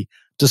recently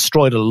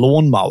destroyed a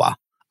lawnmower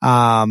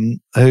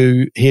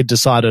who he had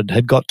decided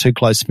had got too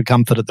close for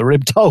comfort at the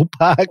Reptile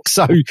Park,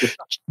 so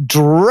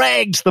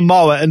dragged the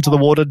mower into the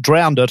water,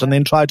 drowned it, and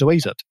then tried to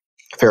eat it.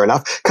 Fair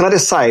enough. Can I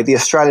just say the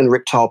Australian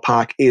Reptile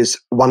Park is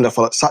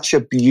wonderful. It's such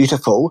a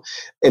beautiful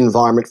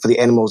environment for the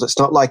animals. It's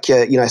not like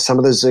some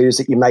of the zoos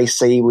that you may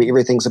see where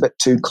everything's a bit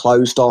too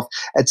closed off.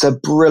 It's a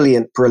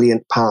brilliant,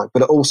 brilliant park,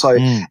 but it also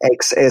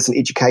acts as an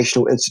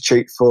educational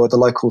institute for the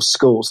local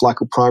schools,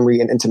 local primary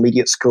and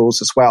intermediate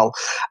schools as well.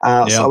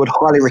 So I would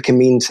highly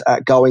recommend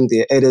going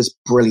there. It is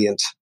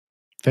brilliant.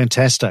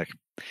 Fantastic.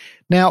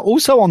 Now,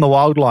 also on the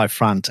wildlife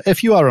front,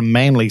 if you are a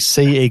Manly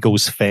Sea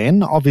Eagles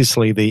fan,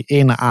 obviously the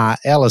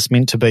NRL is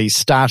meant to be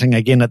starting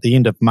again at the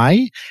end of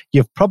May.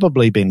 You've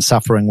probably been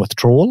suffering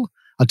withdrawal.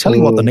 I'll tell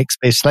you what the next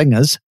best thing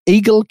is,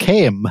 Eagle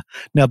Cam.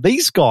 Now,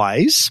 these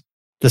guys,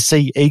 the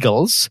Sea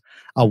Eagles,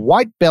 are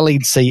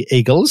white-bellied sea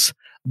eagles.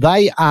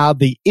 They are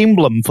the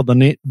emblem for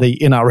the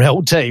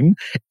NRL team,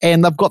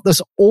 and they've got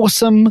this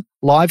awesome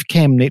live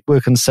cam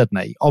network in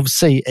Sydney of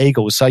sea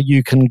eagles, so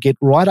you can get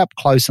right up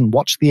close and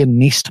watch their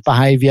nest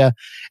behaviour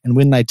and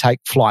when they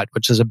take flight,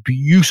 which is a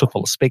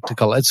beautiful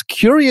spectacle. It's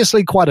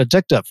curiously quite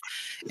addictive.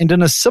 And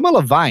in a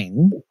similar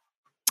vein,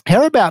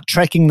 how about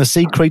tracking the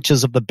sea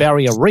creatures of the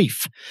Barrier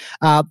Reef?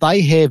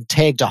 They have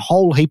tagged a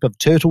whole heap of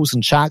turtles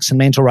and sharks and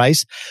manta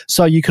rays,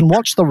 so you can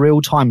watch the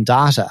real-time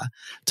data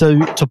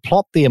to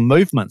plot their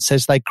movements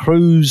as they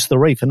cruise the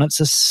reef, and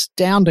it's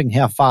astounding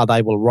how far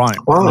they will roam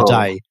in a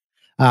day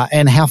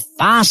and how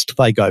fast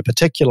they go,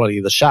 particularly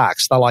the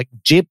sharks. They're like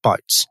jet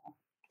boats.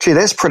 Gee,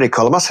 that's pretty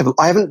cool.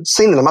 I haven't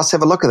seen it. I must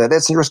have a look at that.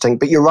 That's interesting.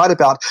 But you're right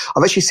about,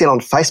 I've actually seen on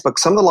Facebook,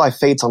 some of the live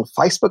feeds on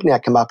Facebook now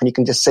come up and you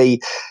can just see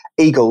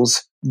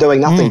eagles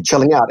doing nothing,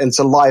 chilling out. And it's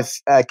a live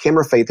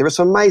camera feed. There is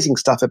some amazing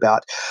stuff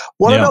about.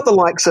 What about the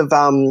likes of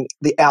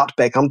the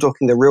Outback? I'm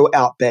talking the real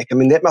Outback. I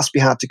mean, that must be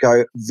hard to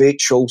go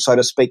virtual, so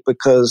to speak,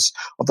 because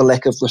of the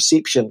lack of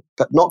reception,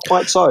 but not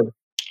quite so.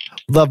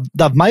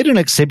 They've made an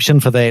exception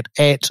for that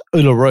at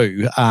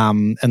Uluru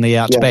in the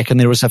Outback, and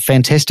there is a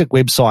fantastic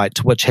website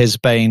which has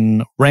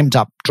been ramped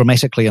up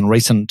dramatically in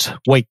recent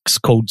weeks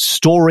called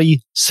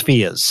Story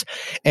Spheres,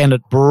 and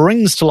it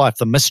brings to life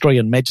the mystery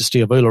and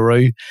majesty of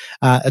Uluru.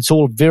 It's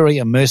all very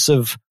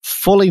immersive,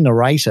 fully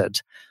narrated,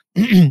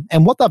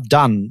 and what they've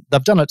done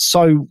it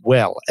so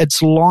well.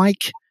 It's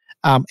like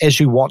as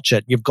you watch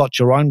it, you've got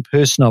your own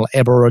personal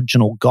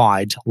Aboriginal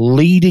guide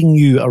leading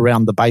you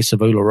around the base of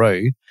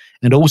Uluru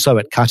and also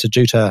at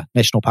Katajuta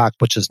National Park,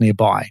 which is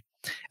nearby.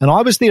 And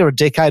I was there a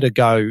decade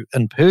ago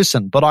in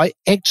person, but I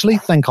actually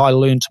think I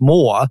learnt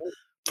more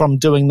from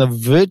doing the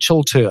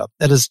virtual tour.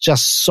 It is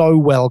just so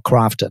well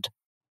crafted.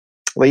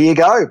 There you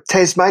go.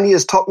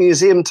 Tasmania's top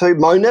museum too,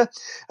 Mona.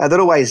 That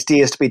always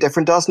dares to be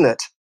different, doesn't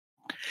it?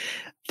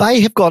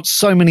 They have got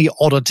so many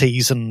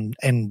oddities and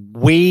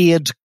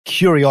weird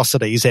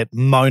curiosities at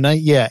Mona.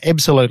 Yeah,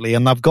 absolutely.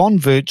 And they've gone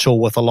virtual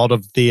with a lot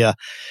of their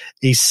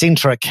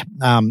eccentric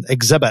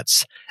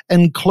exhibits,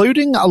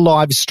 including a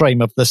live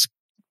stream of this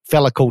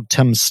fella called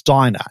Tim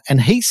Steiner.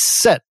 And he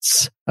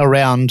sits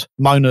around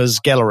Mona's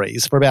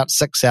galleries for about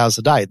 6 hours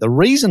a day. The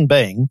reason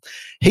being,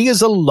 he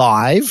is a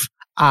live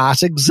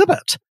art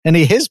exhibit, and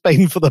he has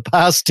been for the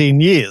past 10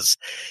 years.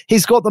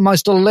 He's got the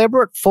most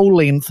elaborate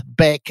full-length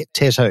back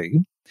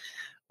tattoo,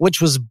 which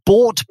was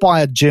bought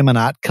by a German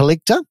art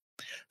collector.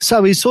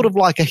 So he's sort of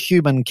like a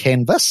human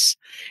canvas.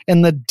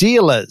 And the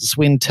deal is,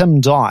 when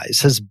Tim dies,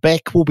 his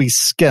back will be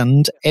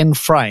skinned and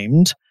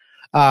framed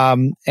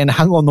and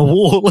hung on the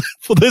wall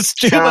for this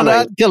German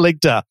art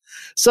collector.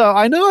 So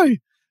I know.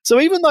 So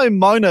even though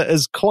Mona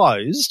is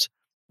closed,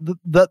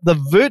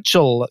 the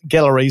virtual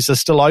galleries are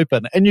still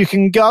open, and you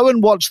can go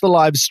and watch the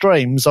live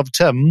streams of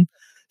Tim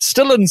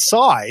still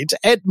inside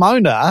at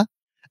Mona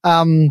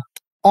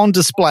on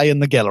display in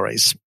the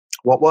galleries.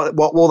 What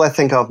will they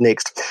think of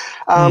next?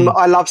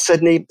 I love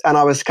Sydney, and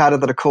I was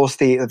scouted that, of course,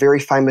 the very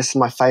famous,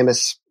 my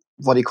famous,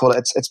 what do you call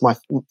it? It's my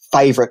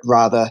favourite,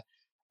 rather,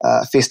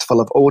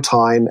 festival of all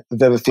time,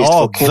 Vivid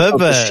Festival. Vivid.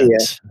 This year.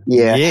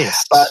 Yeah.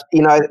 Yes.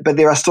 But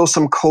there are still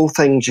some cool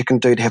things you can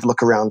do to have a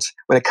look around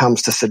when it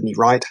comes to Sydney,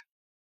 right?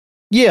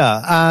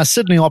 Yeah,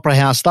 Sydney Opera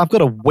House, they've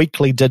got a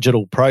weekly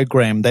digital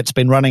program that's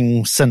been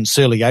running since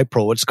early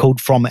April. It's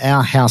called From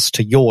Our House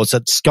to Yours.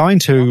 It's going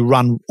to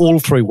run all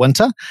through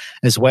winter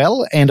as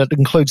well, and it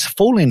includes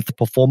full-length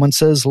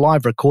performances,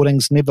 live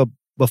recordings,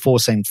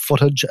 never-before-seen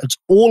footage. It's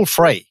all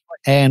free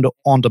and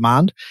on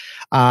demand.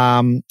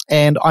 And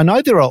I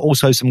know there are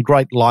also some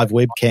great live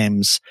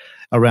webcams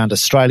around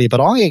Australia, but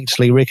I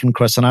actually reckon,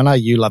 Chris, and I know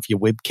you love your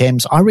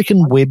webcams, I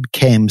reckon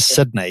Webcam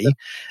Sydney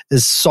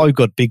is so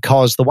good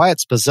because the way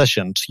it's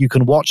positioned, you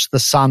can watch the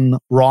sun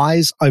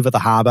rise over the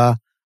harbour,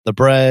 the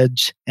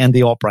bridge, and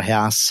the Opera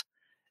House.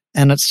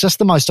 And it's just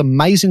the most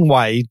amazing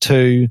way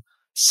to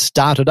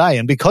start a day.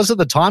 And because of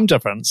the time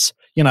difference,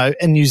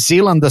 in New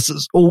Zealand,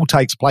 all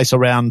takes place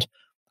around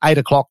 8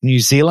 o'clock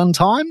New Zealand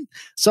time.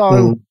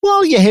 So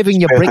while you're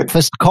having your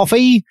breakfast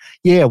coffee,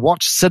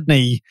 watch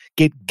Sydney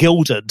get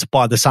gilded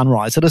by the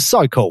sunrise. It is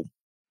so cool.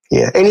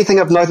 Yeah. Anything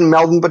of note in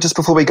Melbourne, but just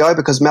before we go,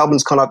 because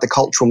Melbourne's kind of like the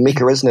cultural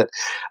mecca, isn't it,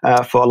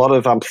 for a lot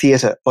of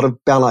theatre, a lot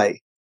of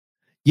ballet.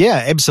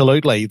 Yeah,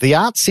 absolutely. The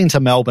Arts Centre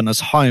Melbourne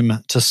is home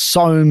to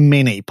so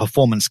many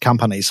performance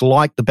companies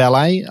like the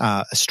Ballet,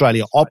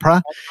 Australia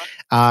Opera,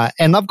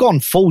 and they've gone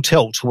full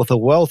tilt with a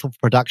wealth of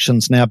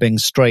productions now being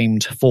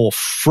streamed for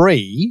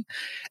free,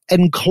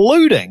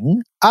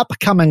 including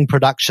upcoming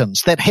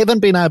productions that haven't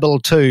been able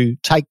to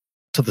take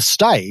to the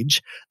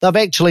stage. They've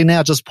actually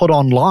now just put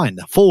online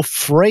for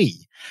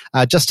free.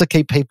 Just to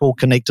keep people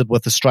connected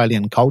with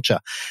Australian culture.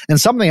 And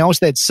something else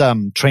that's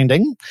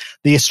trending,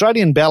 the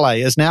Australian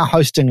Ballet is now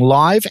hosting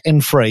live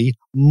and free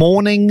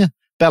morning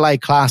ballet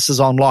classes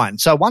online.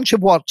 So once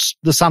you've watched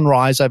the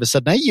sunrise over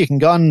Sydney, you can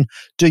go and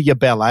do your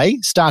ballet,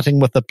 starting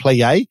with the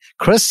plie.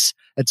 Chris,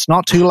 it's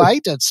not too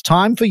late. It's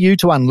time for you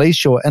to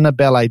unleash your inner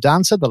ballet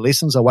dancer. The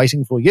lessons are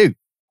waiting for you.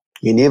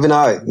 You never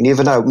know.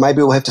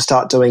 Maybe we'll have to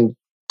start doing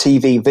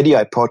TV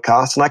video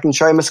podcast, and I can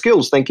show you my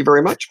skills. Thank you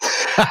very much.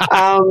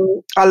 I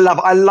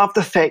love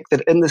the fact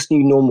that in this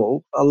new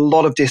normal, a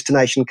lot of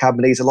destination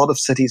companies, a lot of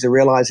cities are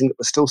realizing that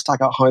we're still stuck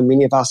at home.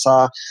 Many of us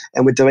are,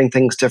 and we're doing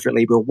things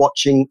differently. We're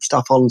watching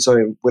stuff on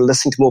Zoom. We're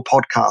listening to more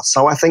podcasts.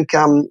 So I think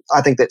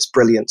that's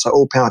brilliant. So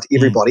all power to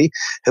everybody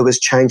who is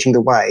changing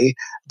the way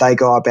they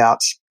go about,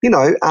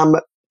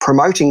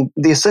 promoting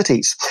their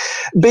cities.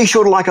 Be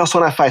sure to like us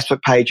on our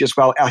Facebook page as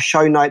well. Our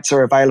show notes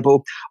are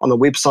available on the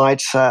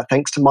website.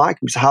 Thanks to Mike,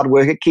 who's a hard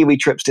worker,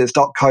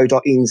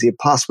 kiwitripsters.co.nz.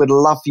 Plus, we'd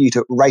love for you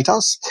to rate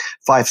us,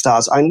 5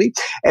 stars only,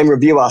 and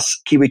review us,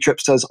 Kiwi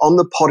Tripsters, on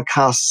the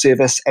podcast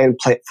service and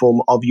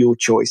platform of your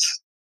choice.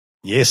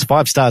 Yes,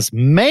 5 stars,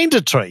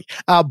 mandatory.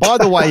 By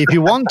the way, if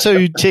you want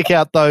to check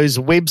out those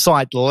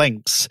website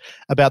links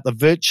about the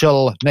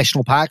virtual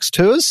national parks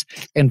tours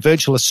and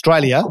virtual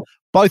Australia,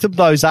 both of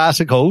those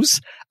articles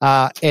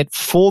are at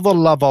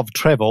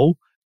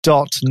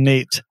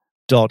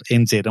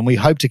fortheloveoftravel.net.nz. And we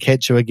hope to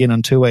catch you again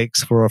in 2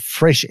 weeks for a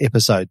fresh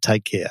episode.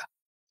 Take care.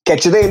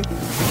 Catch you then.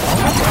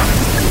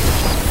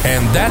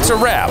 And that's a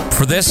wrap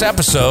for this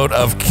episode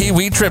of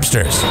Kiwi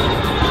Tripsters.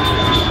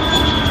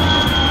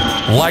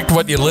 Liked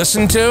what you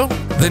listened to?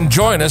 Then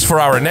join us for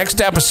our next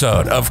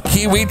episode of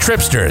Kiwi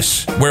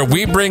Tripsters, where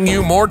we bring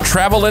you more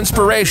travel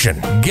inspiration,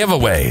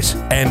 giveaways,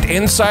 and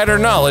insider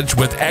knowledge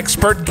with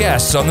expert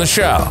guests on the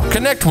show.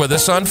 Connect with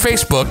us on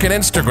Facebook and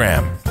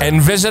Instagram,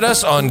 and visit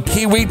us on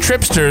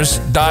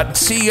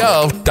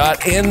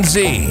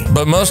kiwitripsters.co.nz.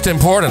 But most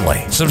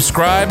importantly,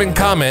 subscribe and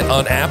comment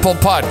on Apple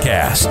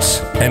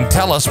Podcasts, and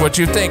tell us what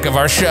you think of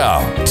our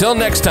show. Till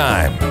next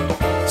time,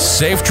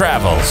 safe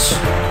travels.